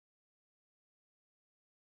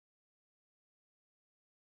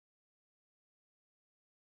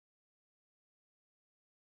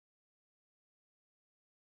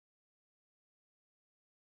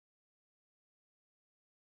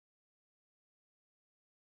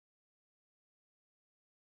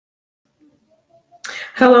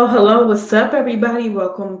Hello, hello. What's up, everybody?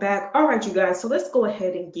 Welcome back. All right, you guys. So let's go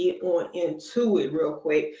ahead and get on into it real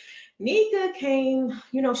quick. Nika came,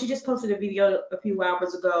 she just posted a video a few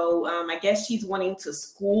hours ago. I guess she's wanting to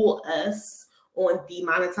school us on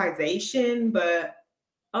demonetization, but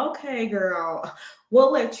okay, girl,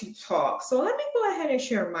 we'll let you talk. So let me go ahead and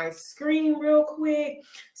share my screen real quick.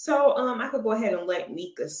 So I could go ahead and let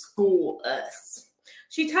Nika school us.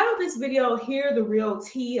 She titled this video, Hear the Real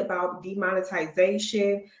Tea About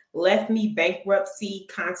Demonetization, Left Me Bankruptcy,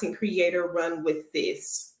 Content Creator Run With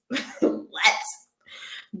This. What?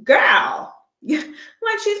 Girl.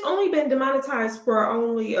 Like she's only been demonetized for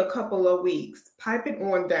only a couple of weeks. Pipe it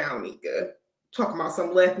on down, Nika. Talking about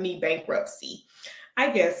some left me bankruptcy, I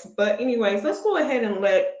guess. But anyways, let's go ahead and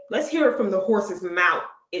let's hear it from the horse's mouth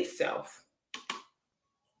itself.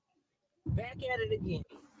 Back at it again.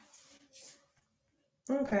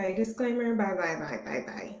 Okay, disclaimer. Bye.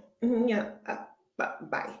 Yeah,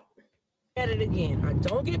 bye. At it again. I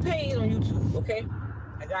don't get paid on YouTube, okay?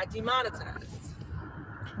 I got demonetized.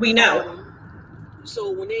 We know.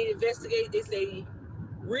 So when they investigate, they say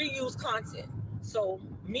reuse content. So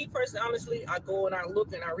me personally, honestly, I go and I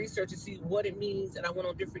look and I research to see what it means, and I went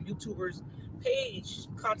on different YouTubers' page,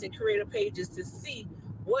 content creator pages, to see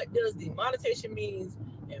what does demonetization means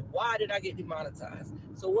and why did I get demonetized.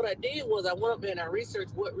 So what I did was I went up there and I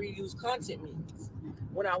researched what reuse content means.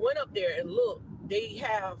 When I went up there and looked, they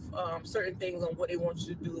have certain things on what they want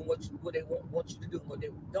you to do and what they want you to do and what they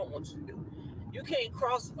don't want you to do. You can't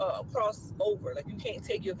cross over. Like you can't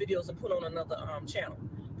take your videos and put on another channel,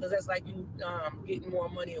 because that's like you getting more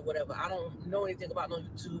money or whatever. I don't know anything about no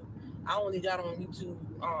YouTube. I only got on YouTube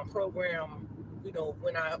program,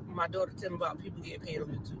 when my daughter told me about people getting paid on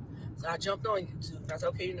YouTube. So I jumped on YouTube. I said,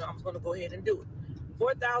 okay, I'm going to go ahead and do it.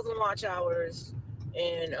 4,000 watch hours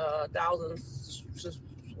and 1,000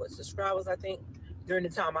 subscribers, I think, during the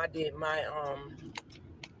time I did my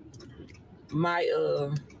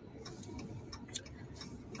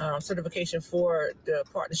certification for the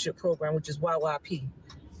partnership program, which is YYP.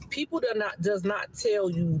 People does not tell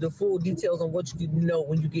you the full details on what you need to know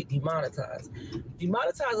when you get demonetized.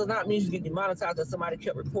 Demonetized does not mean you get demonetized because somebody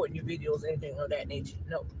kept reporting your videos or anything of that nature.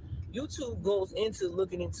 No. YouTube goes into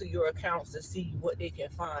looking into your accounts to see what they can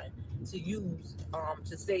find to use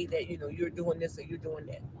to say that you're doing this or you're doing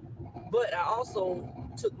that. But I also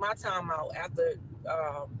took my time out after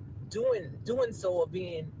doing so, of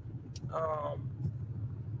being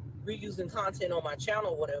reusing content on my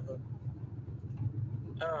channel or whatever.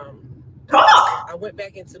 I went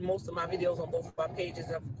back into most of my videos on both of my pages.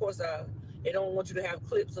 And of course, they don't want you to have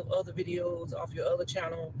clips of other videos off your other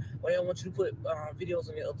channel, or they don't want you to put videos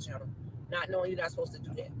on your other channel, not knowing you're not supposed to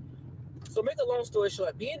do that. So make a long story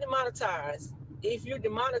short, being demonetized, if you're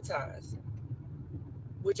demonetized,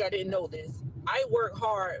 which I didn't know this, I work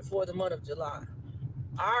hard for the month of July.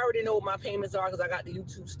 I already know what my payments are because I got the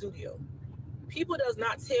YouTube studio. People does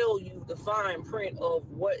not tell you the fine print of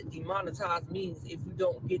what demonetized means if you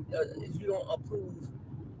don't approve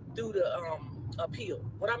through the appeal.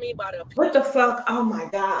 What I mean by the appeal. What the fuck? Oh my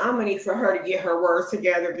God. I'm gonna need for her to get her words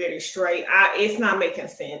together, get it straight. It's not making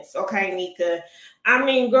sense. Okay, Nika. I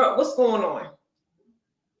mean, girl, what's going on?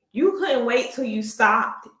 You couldn't wait till you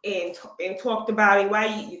stopped and talked about it. Why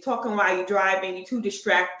you talking while you're driving? You're too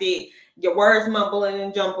distracted. Your words mumbling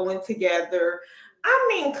and jumbling together. I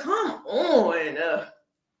mean, come on.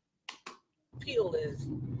 Appeal is,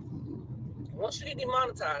 once you get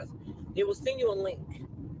demonetized, they will send you a link.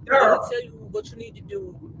 Girl. They'll tell you what you need to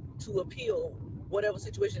do to appeal whatever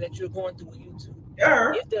situation that you're going through with YouTube.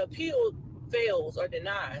 Girl. If the appeal fails or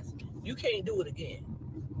denies, you can't do it again.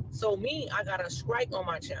 So I got a strike on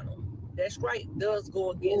my channel. That strike does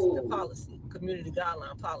go against the policy, community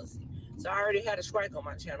guideline policy. So I already had a strike on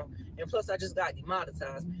my channel, and plus I just got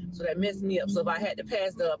demonetized, so that messed me up. So if I had to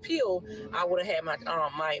pass the appeal, I would have had my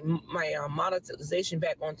monetization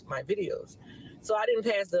back onto my videos. So I didn't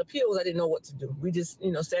pass the appeals. I didn't know what to do. We just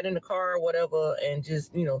sat in the car or whatever and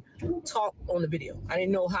just talk on the video. I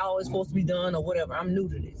didn't know how it's supposed to be done or whatever. I'm new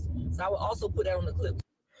to this, so I would also put that on the clip.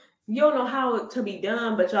 You don't know how it to be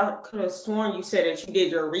done, but y'all could have sworn you said that you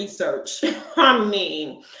did your research. I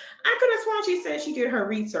mean, I could have sworn she said she did her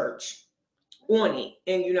research on it,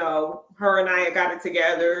 and her and I got it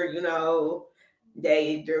together.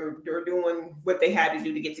 They're doing what they had to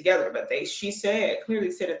do to get together, but she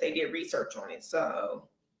clearly said that they did research on it. So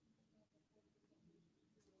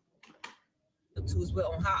as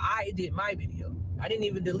well on how I did my video. I didn't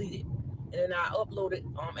even delete it, and then I uploaded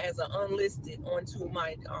as an unlisted onto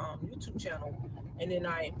my YouTube channel, and then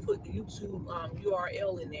I put the YouTube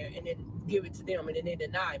URL in there, and then give it to them, and then they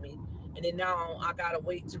deny me, and then now I gotta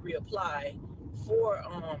wait to reapply for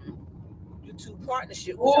YouTube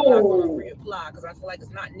partnership, which I'm not going to reapply because I feel like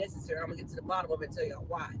it's not necessary. I'm going to get to the bottom of it and tell y'all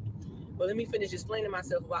why. But let me finish explaining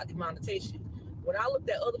myself about demonetization. When I looked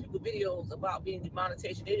at other people's videos about being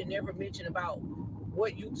demonetization, they didn't never mention about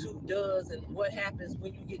what YouTube does and what happens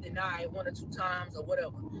when you get denied 1 or 2 times or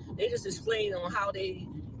whatever. They just explain on how they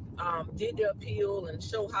did their appeal and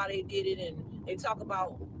show how they did it, and they talk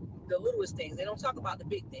about the littlest things. They don't talk about the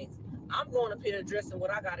big things. I'm going up here addressing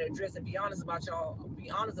what I got to address and be honest about y'all.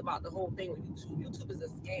 Be honest about the whole thing with YouTube. YouTube is a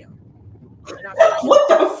scam. And I feel like what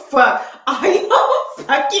the fuck? Are you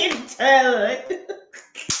fucking telling?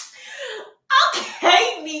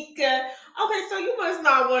 Okay, Nika. Okay, so you must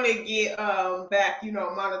not want to get back,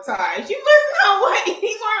 monetized. You must not want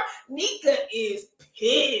anymore. Nika is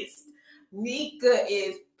pissed. Nika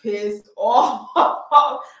is pissed off.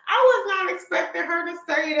 I was not expecting her to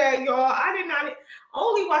say that, y'all. I did not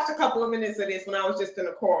only watch a couple of minutes of this when I was just in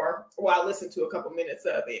the car while I listened to a couple minutes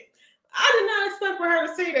of it. I did not expect for her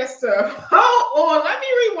to say that stuff. Hold on, let me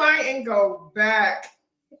rewind and go back.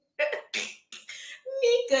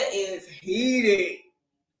 Nika is heated.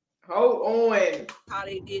 Hold on. How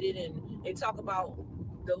they did it, and they talk about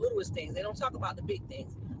the littlest things. They don't talk about the big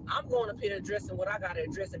things. I'm going up here addressing what I got to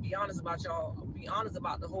address and be honest about y'all. Be honest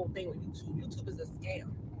about the whole thing with YouTube. YouTube is a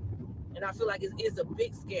scam. And I feel like it is a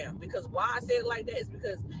big scam, because why I say it like that is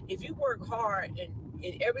because if you work hard and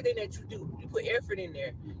in everything that you do, you put effort in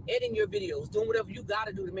there, editing your videos, doing whatever you got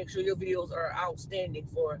to do to make sure your videos are outstanding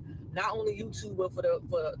for not only YouTube, but for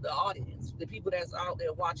the audience, the people that's out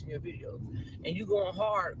there watching your videos, and you going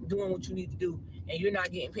hard doing what you need to do, and you're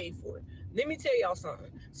not getting paid for it. Let me tell y'all something.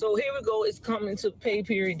 So here we go. It's coming to pay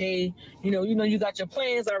period day. You got your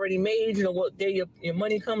plans already made. You know what day your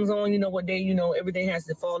money comes on. You know what day, everything has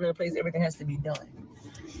to fall into place. Everything has to be done.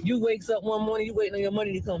 You wakes up one morning, you waiting on your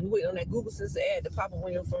money to come. You waiting on that Google Assistant ad to pop up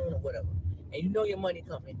on your phone or whatever. And you know your money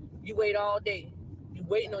coming. You wait all day. You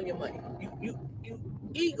waiting on your money. You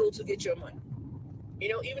eagle to get your money.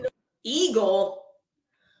 Even though eagle.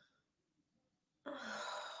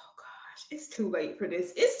 It's too late for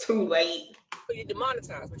this. It's too late. You're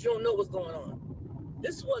demonetized, but you don't know what's going on.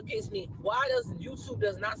 This is what gets me. Why does YouTube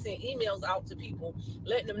not send emails out to people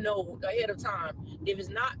letting them know ahead of time if it's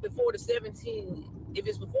not before the 17th? If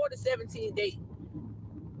it's before the 17th date,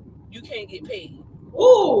 you can't get paid.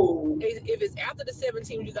 Ooh. If it's after the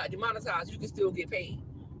 17th, you got demonetized, you can still get paid.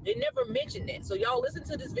 They never mention that. So y'all listen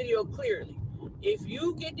to this video clearly. If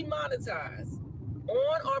you get demonetized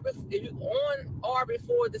on or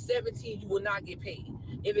before the 17th, you will not get paid.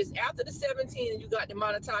 If it's after the 17th and you got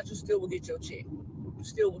demonetized, you still will get your check. You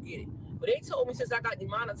still will get it. But they told me since I got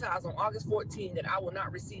demonetized on August 14th that I will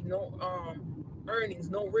not receive no earnings,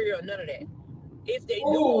 no rear, none of that. If they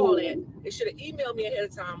knew all that, they should have emailed me ahead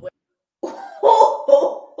of time.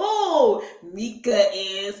 Nika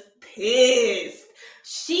is pissed.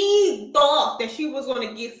 She thought that she was going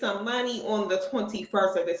to get some money on the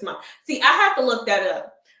 21st of this month. See, I have to look that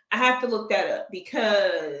up.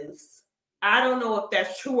 Because I don't know if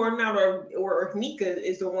that's true or not, or if Nika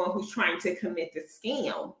is the one who's trying to commit the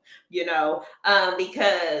scam,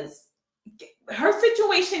 because her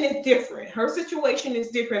situation is different. Her situation is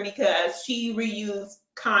different because she reused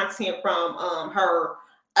content from her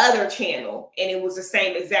other channel, and it was the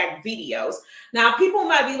same exact videos. Now, people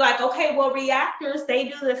might be like, okay, well, reactors, they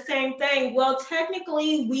do the same thing. Well,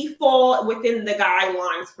 technically, we fall within the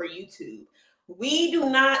guidelines for YouTube. We do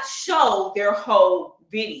not show their whole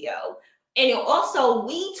video. And also,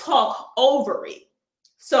 we talk over it.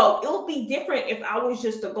 So it would be different if I was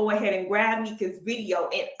just to go ahead and grab Nika's video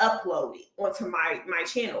and upload it onto my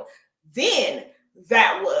channel. Then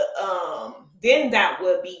that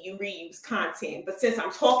would be you reuse content. But since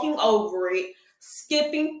I'm talking over it,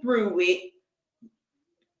 skipping through it,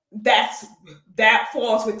 that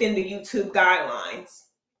falls within the YouTube guidelines.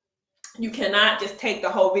 You cannot just take the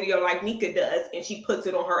whole video like Nika does and she puts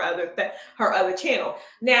it on her other channel.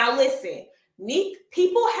 Now listen,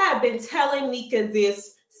 people have been telling Nika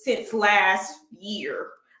this since last year.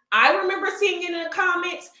 I remember seeing it in the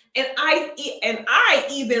comments, and I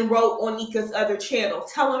even wrote on Nika's other channel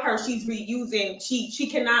telling her she's reusing, she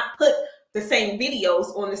cannot put the same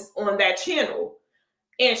videos on that channel,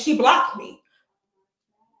 and she blocked me.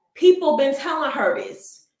 People been telling her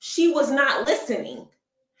this. She was not listening.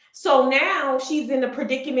 So now she's in the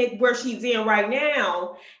predicament where she's in right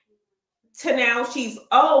now. To now she's,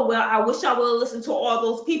 oh, well, I wish I would have listened to all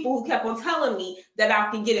those people who kept on telling me that I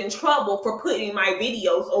could get in trouble for putting my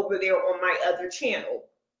videos over there on my other channel.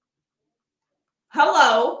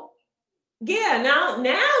 Hello. Yeah, now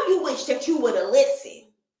you wish that you would have listened.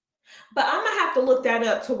 But I'm going to have have to look that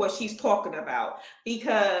up to what she's talking about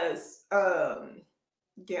because yeah,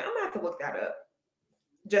 I'm gonna have to look that up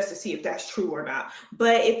just to see if that's true or not.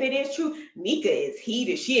 But if it is true, Nika is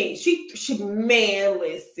heated. She man,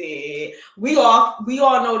 listen. We all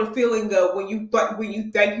know the feeling of when you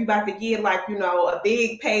think you about to get like, you know, a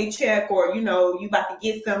big paycheck, or, you know, you about to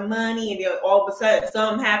get some money, and then all of a sudden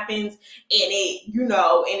something happens and it, you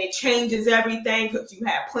know, and it changes everything because you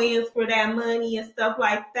have plans for that money and stuff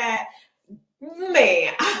like that.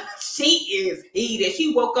 Man, she is heated.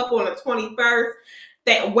 She woke up on the 21st.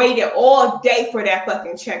 That waited all day for that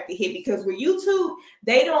fucking check to hit, because with YouTube,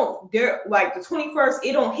 they're like the 21st,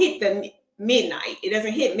 it don't hit the midnight. It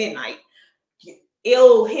doesn't hit midnight.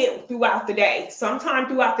 It'll hit throughout the day. Sometime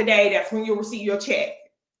throughout the day, that's when you'll receive your check.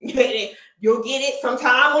 You'll get it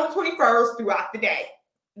sometime on the 21st throughout the day.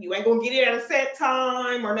 You ain't gonna get it at a set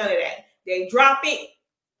time or none of that. They drop it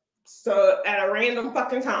so at a random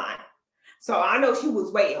fucking time. So I know she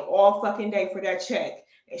was waiting all fucking day for that check,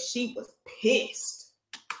 and she was pissed.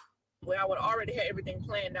 Where I would already have everything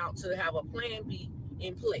planned out to have a plan B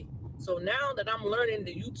in play. So now that I'm learning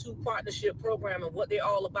the YouTube partnership program and what they're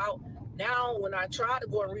all about, now when I try to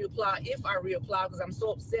go and reapply, if I reapply, because I'm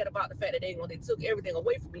so upset about the fact that they took everything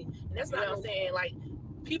away from me. And that's not what I'm saying. Like,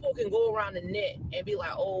 people can go around the net and be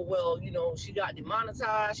like, oh, well, you know, she got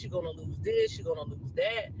demonetized. She's going to lose this. She's going to lose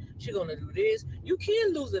that. She's going to do this. You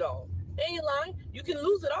can lose it all. They ain't lying. You can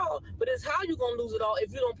lose it all, but it's how you going to lose it all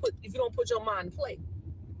if you don't put your mind in play.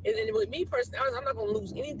 And with me personally, I'm not going to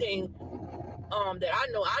lose anything that I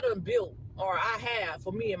know I done built or I have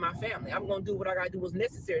for me and my family. I'm going to do what I got to do what's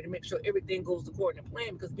necessary to make sure everything goes according to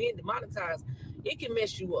plan, because being demonetized, it can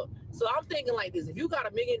mess you up. So I'm thinking like this. If you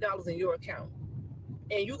got $1 million in your account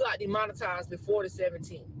and you got demonetized before the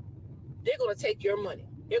 17th, they're going to take your money.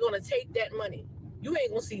 They're going to take that money. You ain't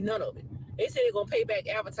going to see none of it. They say they're going to pay back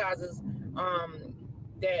advertisers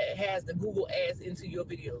that has the Google ads into your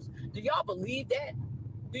videos. Do y'all believe that?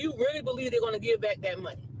 Do you really believe they're going to give back that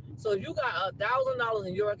money? So if you got $1,000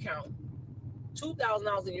 in your account,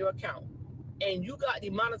 $2,000 in your account, and you got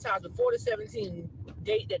demonetized before the 17th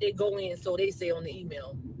date that they go in, so they say on the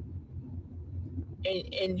email,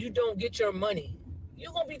 and you don't get your money,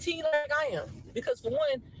 you're going to be teed like I am. Because for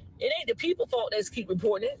one, it ain't the people fault that's keep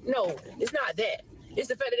reporting it. No, it's not that. It's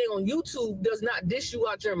the fact that they on YouTube does not dish you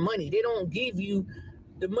out your money. They don't give you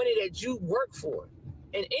the money that you work for.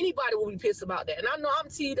 And anybody will be pissed about that. And I know I'm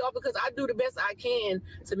teed off because I do the best I can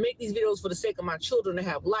to make these videos for the sake of my children, to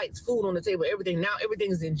have lights, food on the table, everything. Now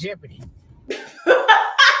everything is in jeopardy.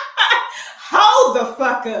 Hold the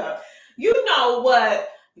fuck up. You know what?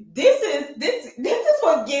 This is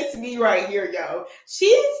what gets me right here, yo.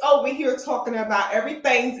 She's over here talking about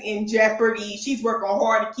everything's in jeopardy. She's working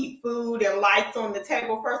hard to keep food and lights on the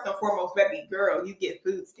table. First and foremost, baby girl, you get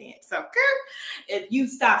food stamps. Okay? If you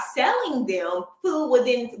stop selling them, food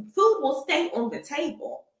will stay on the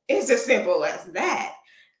table. It's as simple as that.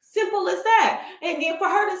 Simple as that. And then for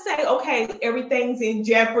her to say, okay, everything's in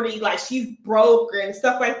jeopardy, like she's broke and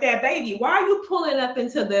stuff like that, baby, why are you pulling up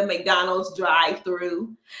into the McDonald's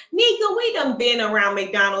drive-thru? Nika, we done been around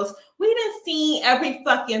McDonald's. We done seen every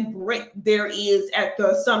fucking brick there is at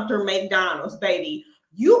the Sumter McDonald's, baby.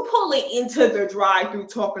 You pulling into the drive-thru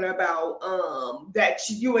talking about that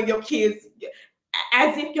you and your kids,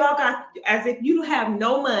 as if you have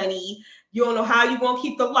no money, you don't know how you're gonna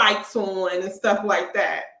keep the lights on and stuff like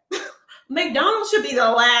that. McDonald's should be the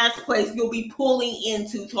last place you'll be pulling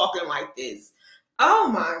into talking like this. Oh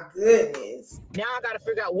my goodness. Now I got to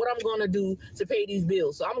figure out what I'm going to do to pay these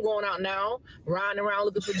bills. So I'm going out now, riding around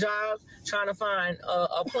looking for jobs, trying to find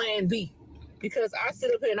a plan B. Because I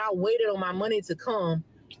sit up here and I waited on my money to come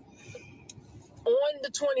on the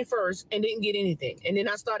 21st and didn't get anything. And then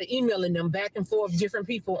I started emailing them back and forth, different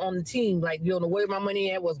people on the team, like, you know, where my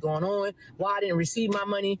money at, what's going on, why I didn't receive my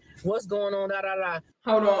money, what's going on, da, da, da.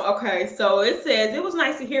 Hold on. Okay. So it says, it was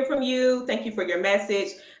nice to hear from you. Thank you for your message.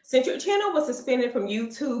 Since your channel was suspended from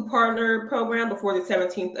YouTube partner program before the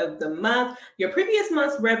 17th of the month, your previous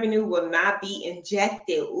month's revenue will not be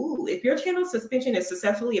injected. Ooh, if your channel suspension is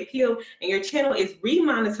successfully appealed and your channel is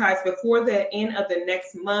remonetized before the end of the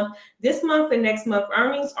next month, this month and next month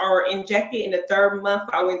earnings are injected in the third month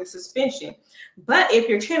following the suspension. But if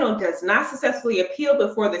your channel does not successfully appeal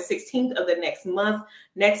before the 16th of the next month's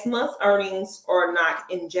earnings are not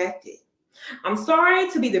injected. I'm sorry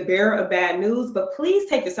to be the bearer of bad news, but please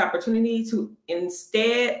take this opportunity to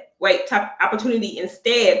instead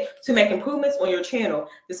to make improvements on your channel.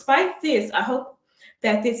 Despite this, I hope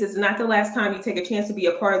that this is not the last time you take a chance to be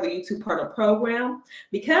a part of the YouTube Partner Program,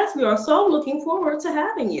 because we are so looking forward to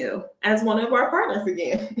having you as one of our partners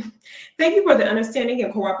again. Thank you for the understanding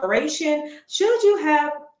and cooperation. Should you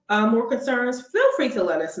have more concerns, feel free to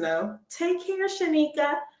let us know. Take care,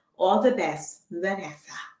 Shanika. All the best,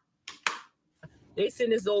 Vanessa. They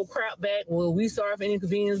send this old crap back. Well, we sorry for any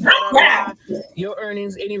inconvenience. Your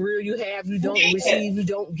earnings, any real you have, you don't receive, you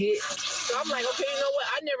don't get. So I'm like, okay, you know what?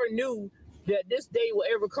 I never knew that this day will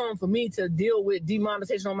ever come for me to deal with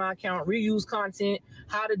demonetization on my account, reuse content,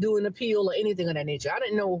 how to do an appeal or anything of that nature. I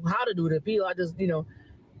didn't know how to do the appeal. I just,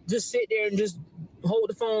 just sit there and just hold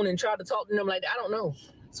the phone and try to talk to them like that. I don't know.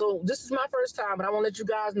 So this is my first time, but I want to let you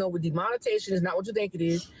guys know with demonetization is not what you think it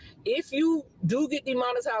is. If you do get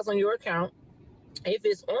demonetized on your account, if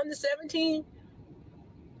it's on the 17th,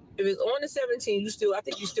 I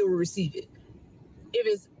think you still will receive it.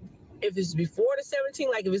 If it's before the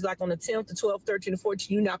 17th, like if it's like on the 10th, the 12th, 13th, and 14th,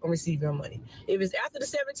 you're not gonna receive your money. If it's after the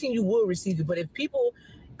 17th, you will receive it. But if people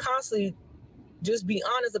constantly just be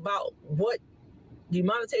honest about what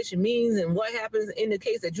demonetization means and what happens in the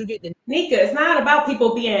case that you get the Nika, it's not about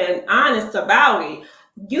people being honest about it.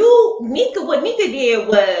 What Nika did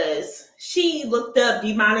was she looked up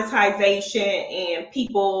demonetization and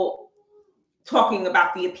people talking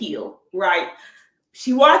about the appeal, right?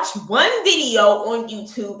 She watched one video on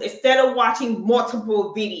YouTube instead of watching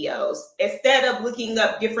multiple videos, instead of looking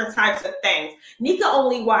up different types of things. Nika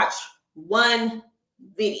only watched one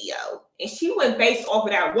video, and she went based off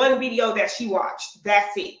of that one video that she watched.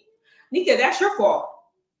 That's it. Nika, that's your fault.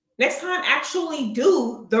 Next time, actually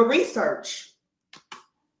do the research.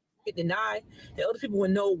 Get denied, the other people will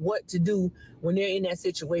know what to do when they're in that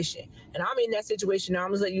situation. And I'm in that situation now.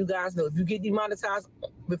 I'm just letting you guys know, if you get demonetized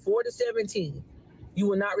before the 17th, you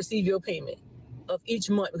will not receive your payment of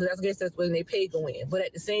each month, because I guess that's when they pay go in. But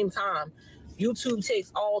at the same time, YouTube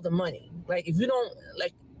takes all the money. Like if you don't,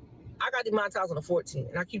 like I got demonetized on the 14th,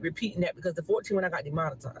 and I keep repeating that because the 14th when I got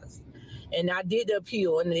demonetized, and I did the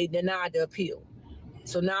appeal and they denied the appeal.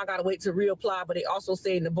 So now I got to wait to reapply. But they also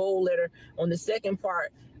say in the bold letter on the second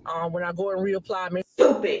part, when I go and reapply.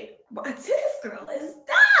 Stupid. But this girl is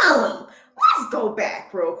dumb. Let's go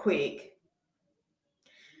back real quick.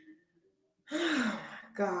 Oh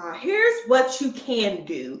my God. Here's what you can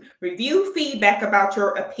do. Review feedback about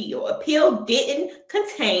your appeal. Appeal didn't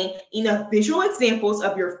contain enough visual examples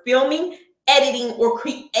of your filming, editing, or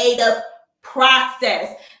creative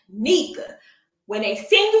process. Nika, when they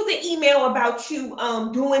send you the email about you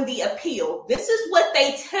doing the appeal, this is what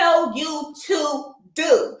they tell you to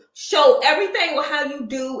do. Show everything on how you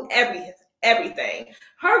do everything.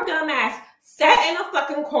 Her dumb ass sat in a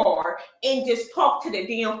fucking car and just talked to the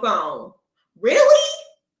damn phone. Really?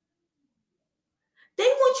 They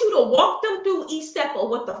want you to walk them through each step of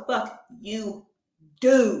what the fuck you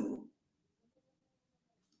do.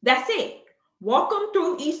 That's it. Walk them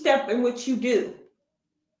through each step in which you do.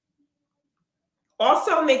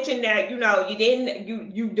 Also mention that,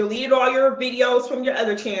 you deleted all your videos from your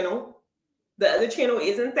other channel. The other channel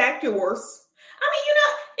is in fact yours. I mean,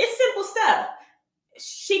 it's simple stuff.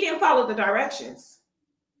 She didn't follow the directions.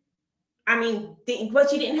 I mean,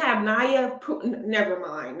 but you didn't have Naya. Never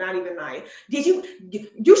mind, not even Naya.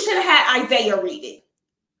 You should have had Isaiah read it.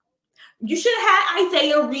 You should have had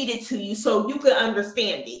Isaiah read it to you so you could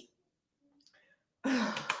understand it.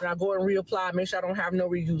 When I go and reapply, make sure I don't have no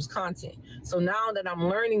reused content. So now that I'm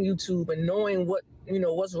learning YouTube and knowing what,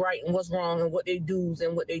 what's right and what's wrong and what they do's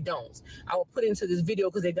and what they don'ts, I will put into this video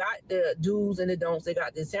because they got the do's and the don'ts. They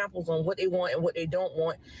got the examples on what they want and what they don't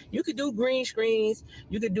want. You could do green screens.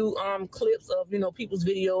 You could do clips of, people's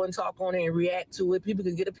video and talk on it and react to it. People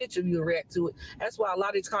could get a picture of you and react to it. That's why a lot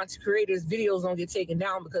of these content creators' videos don't get taken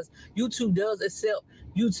down, because YouTube does accept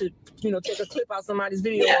you to, take a clip out somebody's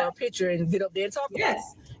video or a picture and get up there and talk about it.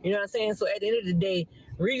 You know what I'm saying? So at the end of the day,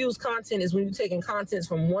 reuse content is when you're taking contents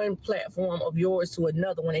from one platform of yours to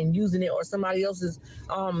another one and using it, or somebody else's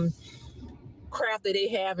craft that they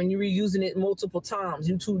have, and you're reusing it multiple times.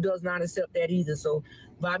 YouTube does not accept that either. So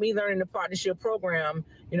by me learning the partnership program,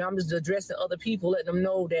 I'm just addressing other people, letting them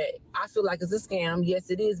know that I feel like it's a scam. Yes,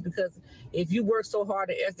 it is, because if you work so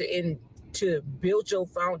hard to build your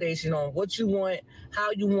foundation on what you want, how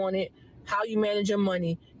you want it, how you manage your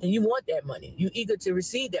money, and you want that money. You're eager to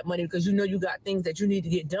receive that money because you got things that you need to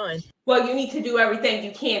get done. Well, you need to do everything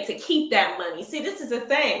you can to keep that money. See, this is the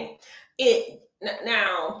thing.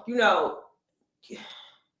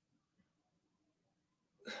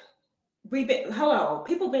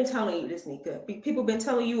 People been telling you this, Nika. People been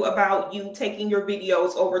telling you about you taking your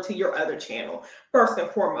videos over to your other channel. First and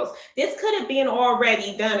foremost, this could have been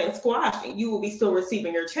already done and squashed, and you will be still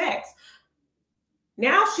receiving your checks.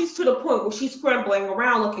 Now she's to the point where she's scrambling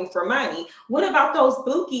around looking for money. What about those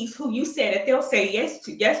bookies who you said that they'll say yes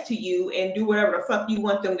to you and do whatever the fuck you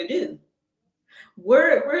want them to do?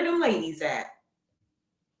 Where are them ladies at?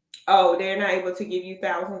 Oh, they're not able to give you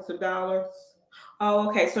thousands of dollars. Oh,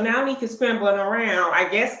 okay. So now Nika's scrambling around. I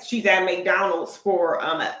guess she's at McDonald's for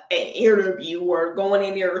an interview or going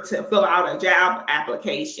in there to fill out a job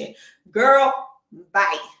application. Girl,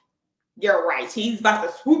 bye. You're right. She's about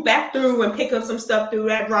to swoop back through and pick up some stuff through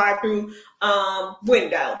that drive-through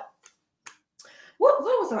window. What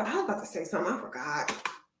was I was about to say something. I forgot.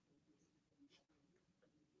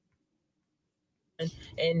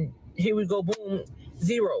 And here we go, boom,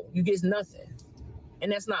 zero. You get nothing.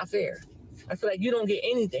 And that's not fair. I feel like you don't get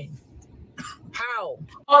anything. How?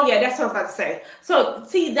 Oh, yeah, that's what I was about to say. So,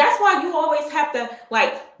 see, that's why you always have to,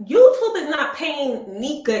 like, YouTube is not paying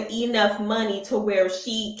Nika enough money to where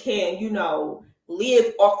she can, you know,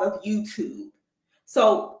 live off of YouTube.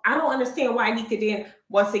 So, I don't understand why Nika didn't,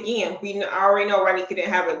 once again, we already know why Nika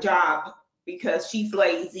didn't have a job, because she's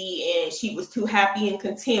lazy and she was too happy and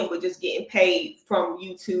content with just getting paid from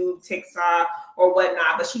YouTube, TikTok, or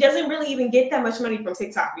whatnot. But she doesn't really even get that much money from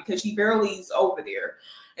TikTok because she barely is over there,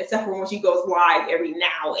 except for when she goes live every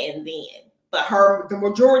now and then. But the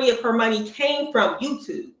majority of her money came from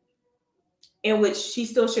YouTube, in which she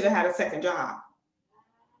still should have had a second job.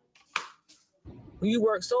 You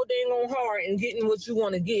work so dang on hard and getting what you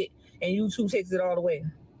want to get, and YouTube takes it all away.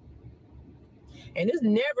 And it's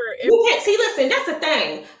never. See, listen, that's the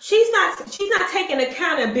thing. She's not taking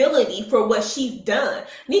accountability for what she's done.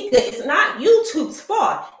 Nika, it's not YouTube's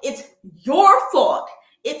fault. It's your fault.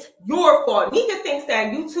 It's your fault. Nika thinks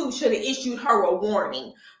that YouTube should have issued her a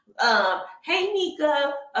warning. Hey,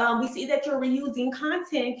 Nika, we see that you're reusing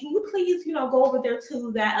content. Can you please, go over there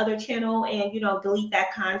to that other channel and, delete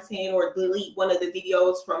that content or delete one of the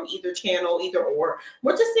videos from either channel, either or.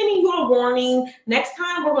 We're just sending you a warning. Next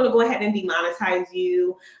time, we're going to go ahead and demonetize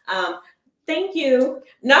you. Thank you.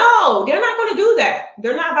 No, they're not going to do that.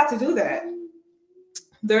 They're not about to do that.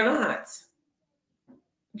 They're not.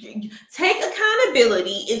 Take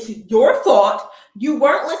accountability. It's your fault. You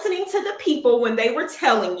weren't listening to the people when they were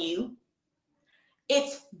telling you.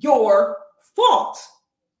 It's your fault.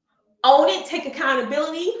 Own it. Take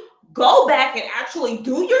accountability. Go back and actually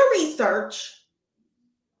do your research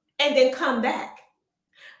and then come back.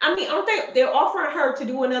 I mean, they're offering her to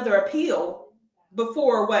do another appeal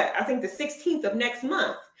before what? I think the 16th of next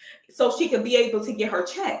month, so she could be able to get her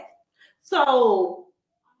check. So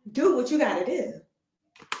do what you got to do.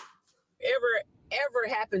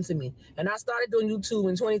 Ever happened to me. And I started doing YouTube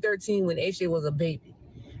in 2013 when AJ was a baby.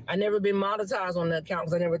 I never been monetized on the account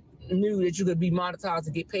because I never knew that you could be monetized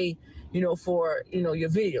to get paid, for, your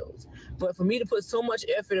videos. But for me to put so much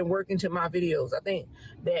effort and work into my videos, I think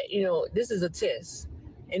that, this is a test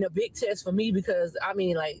and a big test for me because,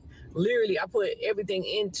 literally I put everything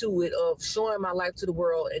into it of showing my life to the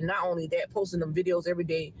world. And not only that, posting them videos every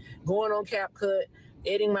day, going on CapCut,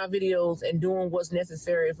 editing my videos and doing what's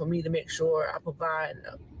necessary for me to make sure I provide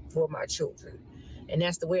for my children. And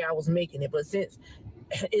that's the way I was making it. But since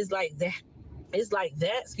it's like that,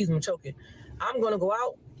 excuse me, I'm choking. I'm going to go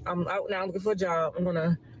out. I'm out now looking for a job. I'm going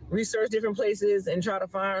to research different places and try to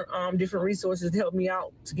find different resources to help me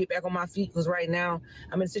out to get back on my feet. Because right now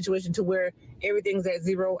I'm in a situation to where everything's at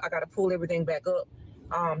zero. I got to pull everything back up.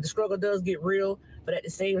 The struggle does get real, but at the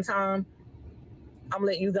same time, I'm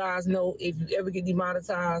letting you guys know if you ever get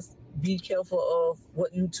demonetized, be careful of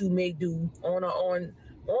what YouTube may do on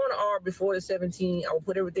or before the 17th. I will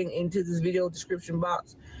put everything into this video description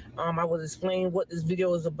box. I will explain what this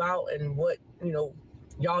video is about and what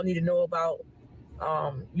y'all need to know about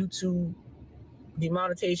YouTube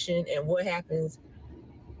demonetization and what happens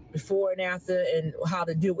before and after and how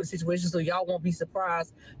to deal with the situation, so y'all won't be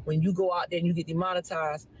surprised when you go out there and you get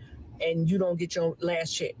demonetized and you don't get your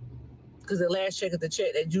last check. Because the last check is the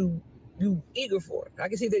check that you eager for. I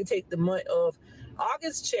can see they take the month of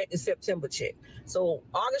August check and September check. So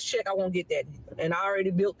August check, I won't get that either. And I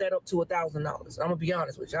already built that up to $1,000. I'm gonna be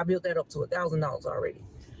honest with you. I built that up to $1,000 already.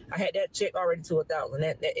 I had that check already to 1,000.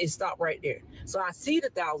 That it stopped right there. So I see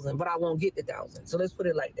the 1,000, but I won't get the 1,000. So let's put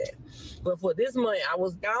it like that. But for this month, I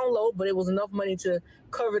was down low, but it was enough money to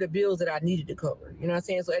cover the bills that I needed to cover. You know what I'm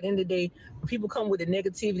saying? So at the end of the day, when people come with the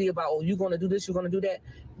negativity about, oh, you're going to do this, you're going to do that,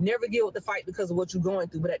 never give up the fight because of what you're going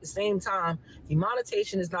through. But at the same time,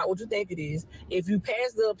 demonetization is not what you think it is. If you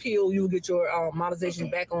pass the appeal, you will get your monetization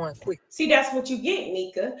back on quick. See, that's what you get,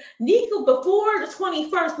 Nika. Nika, before the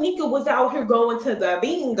 21st, Nika was out here going to the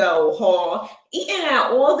bingo hall, eating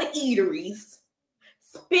at all the eateries,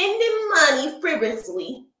 spending money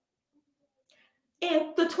frivolously,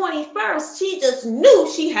 And the 21st, she just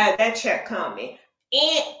knew she had that check coming.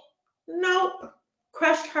 And nope,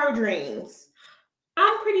 crushed her dreams.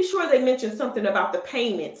 I'm pretty sure they mentioned something about the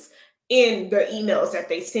payments in the emails that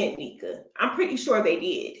they sent Nika. I'm pretty sure they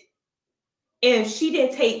did. And she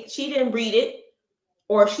didn't read it,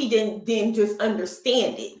 or she didn't just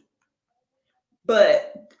understand it.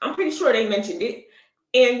 But I'm pretty sure they mentioned it.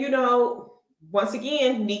 And you know, once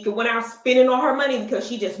again, Nika went out spending all her money because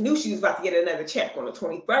she just knew she was about to get another check on the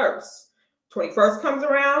 21st. 21st comes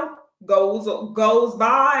around, goes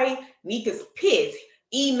by, Nika's pissed.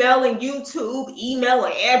 Emailing YouTube,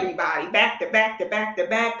 emailing everybody back to back to back to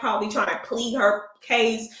back, probably trying to plead her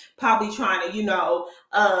case, probably trying to,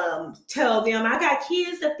 tell them, I got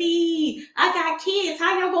kids to feed, I got kids,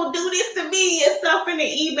 how y'all gonna do this to me and stuff in the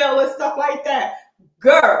email and stuff like that.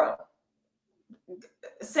 Girl,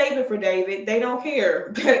 save it for David. They don't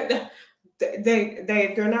care. They're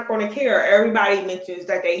not going to care. Everybody mentions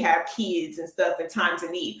that they have kids and stuff in times of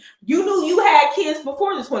need. You knew you had kids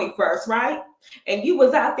before the 21st, right? And you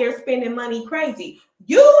was out there spending money crazy.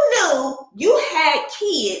 You knew you had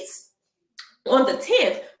kids on the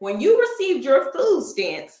 10th when you received your food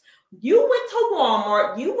stamps. You went to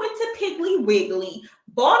Walmart, you went to Piggly Wiggly,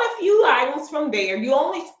 bought a few items from there. You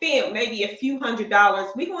only spent maybe a few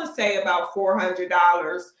 $100s. We're going to say about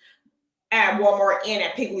 $400 at Walmart and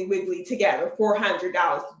at Piggly Wiggly together.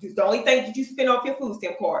 $400. It's the only thing that you spent off your food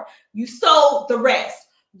stamp card. You sold the rest.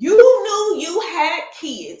 You knew you had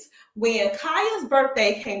kids when Kaya's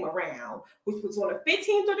birthday came around, which was on the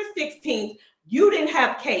 15th or the 16th. You didn't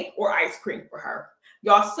have cake or ice cream for her.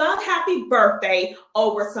 Y'all sung happy birthday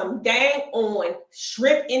over some dang on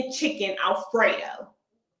shrimp and chicken Alfredo.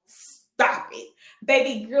 Stop it.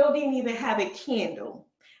 Baby girl didn't even have a candle.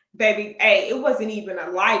 Baby, hey, it wasn't even a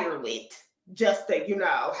lighter lit. Just to,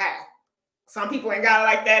 hey, some people ain't got it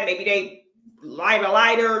like that. Maybe they light a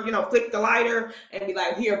lighter, flick the lighter and be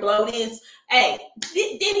like, here, blow this. Hey,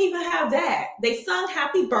 didn't even have that. They sung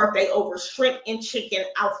happy birthday over shrimp and chicken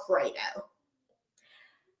Alfredo.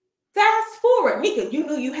 Fast forward, Nika, you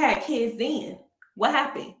knew you had kids then. What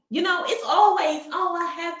happened? It's always, oh, I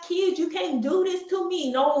have kids. You can't do this to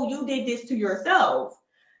me. No, you did this to yourself.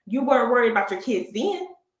 You weren't worried about your kids then.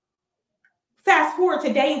 Fast forward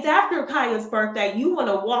to days after Kaya's birthday, you want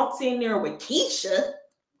to waltz in there with Keisha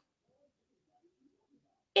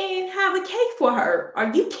and have a cake for her.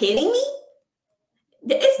 Are you kidding me?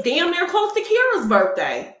 It's damn near close to Kira's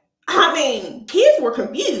birthday. I mean, kids were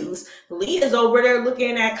confused. Leah's over there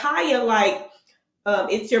looking at Kaya like,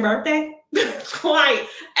 it's your birthday?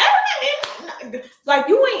 like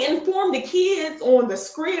you ain't informed the kids on the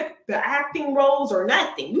script, the acting roles or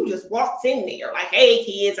nothing. You just walked in there like, hey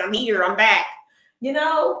kids, I'm here, I'm back.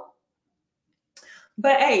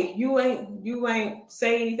 But hey, you ain't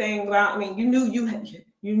say anything about, you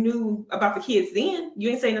knew about the kids then.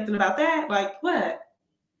 You ain't say nothing about that. Like what?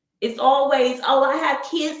 It's always, oh, I have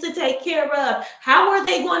kids to take care of. How are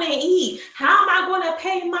they going to eat? How am I going to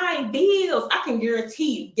pay my bills? I can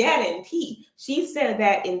guarantee she said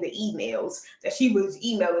that in the emails that she was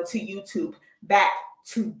emailing to YouTube back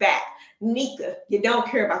to back. Nika, you don't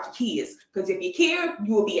care about your kids, because if you cared,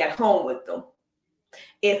 you will be at home with them.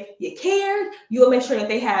 If you cared, you will make sure that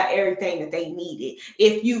they had everything that they needed.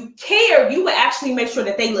 If you cared, you would actually make sure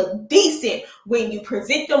that they look decent when you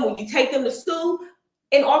present them, when you take them to school.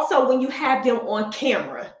 And also when you have them on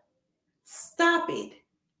camera. Stop it.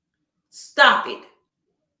 Stop it.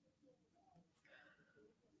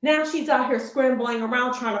 Now she's out here scrambling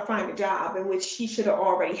around trying to find a job in which she should have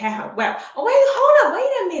already had. Well, hold on.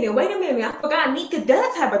 Wait a minute. I forgot Nika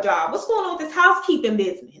does have a job. What's going on with this housekeeping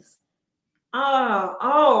business?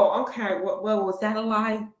 Okay. What was that a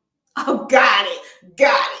lie? Oh, got it.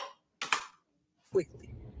 Quickly.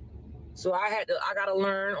 So I got to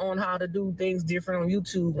learn on how to do things different on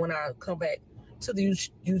YouTube when I come back to the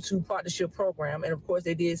YouTube partnership program. And of course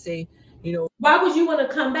they did say, why would you want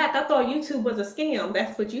to come back? I thought YouTube was a scam.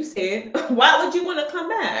 That's what you said. Why would you want to come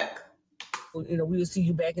back? We will see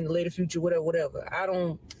you back in the later future, whatever. I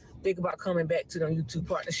don't think about coming back to the YouTube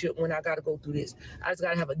partnership when I got to go through this. I just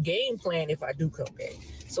got to have a game plan if I do come back.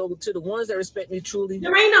 So to the ones that respect me truly.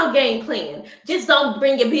 There ain't no game plan. Just don't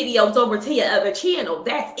bring your videos over to your other channel.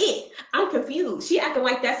 That's it. I'm confused. She acting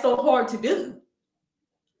like that's so hard to do.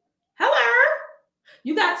 Hello?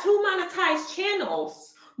 You got 2 monetized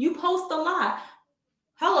channels. You post a lot.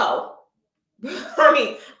 Hello?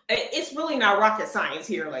 It's really not rocket science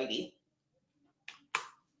here, lady.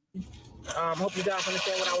 Hope you guys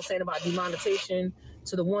understand what I was saying about demonetization.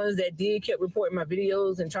 To the ones that kept reporting my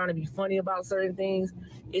videos and trying to be funny about certain things,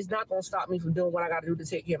 it's not going to stop me from doing what I got to do to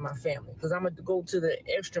take care of my family, because I'm going to go to the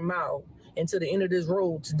extra mile and to the end of this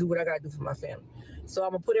road to do what I gotta do for my family. So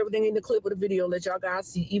I'm gonna put everything in the clip of the video, let y'all guys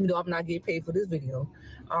see, even though I'm not getting paid for this video.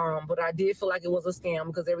 But I did feel like it was a scam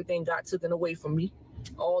because everything got taken away from me.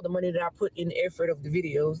 All the money that I put in the effort of the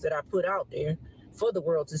videos that I put out there for the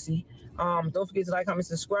world to see. Don't forget to like, comment,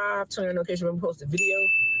 subscribe, turn on notification when we post a video.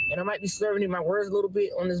 And I might be slurring in my words a little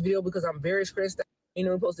bit on this video because I'm very stressed out. You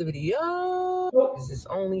know, we post a video. This is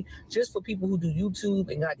only just for people who do YouTube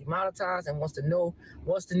and got demonetized and wants to know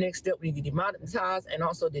what's the next step when you get demonetized and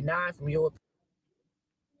also denied from your.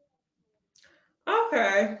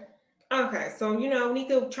 Okay. Okay. So, you know,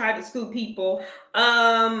 Nika tried to scoop people.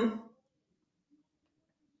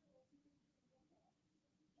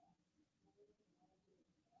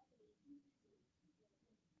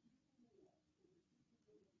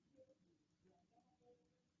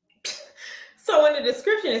 So in the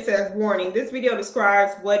description, it says, warning, this video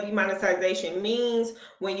describes what demonetization means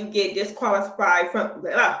when you get disqualified from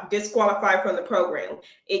the program.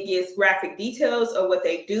 It gives graphic details of what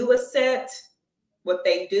they do accept, what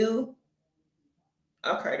they do.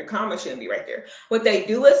 Okay, the comma shouldn't be right there. What they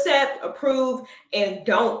do accept, approve, and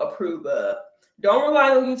don't approve of. Don't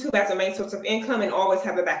rely on YouTube as a main source of income and always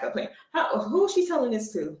have a backup plan. Who is she telling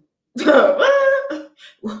this to?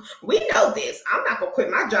 We know this. I'm not gonna quit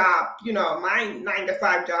my job, you know, my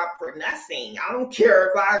 9-to-5 job for nothing. I don't care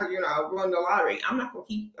if I, you know, run the lottery. I'm not gonna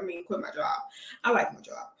quit my job. I like my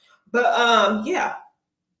job. But yeah.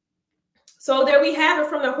 So there we have it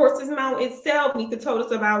from the horse's mouth itself. Nika told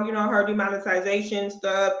us about, you know, her demonetization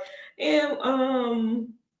stuff and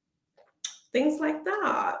things like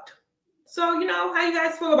that. So, you know, how you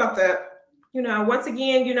guys feel about that? You know, once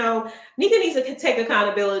again, you know, Nika needs to take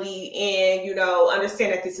accountability and, you know,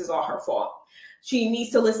 understand that this is all her fault. She needs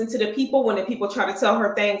to listen to the people when the people try to tell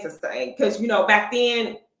her things and stuff. Because, you know, back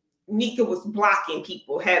then, Nika was blocking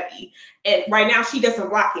people heavy. And right now, she doesn't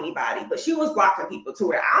block anybody. But she was blocking people to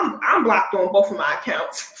where I'm blocked on both of my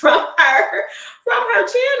accounts from her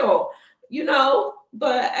channel, you know.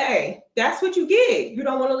 But hey, that's what you get. You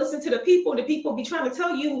don't want to listen to the people. The people be trying to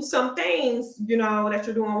tell you some things, you know, that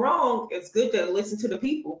you're doing wrong. It's good to listen to the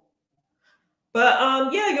people.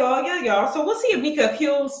 But yeah, y'all. So we'll see if Nika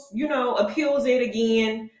appeals it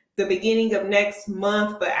again the beginning of next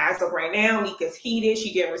month. But as of right now, Nika's heated.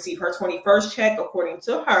 She didn't receive her 21st check, according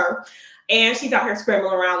to her. And she's out here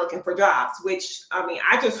scrambling around looking for jobs, which, I mean,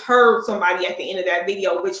 I just heard somebody at the end of that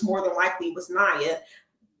video, which more than likely was Naya,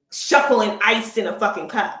 shuffling ice in a fucking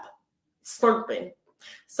cup, slurping.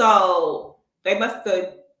 So they must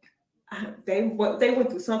have, they went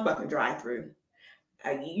through some fucking drive-through.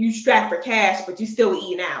 You strapped for cash, but you still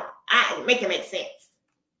eating out. Make it make sense.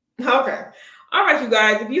 Okay. All right, you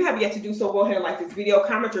guys. If you have yet to do so, go ahead and like this video,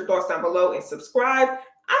 comment your thoughts down below, and subscribe.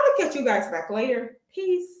 I will catch you guys back later.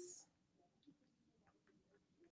 Peace.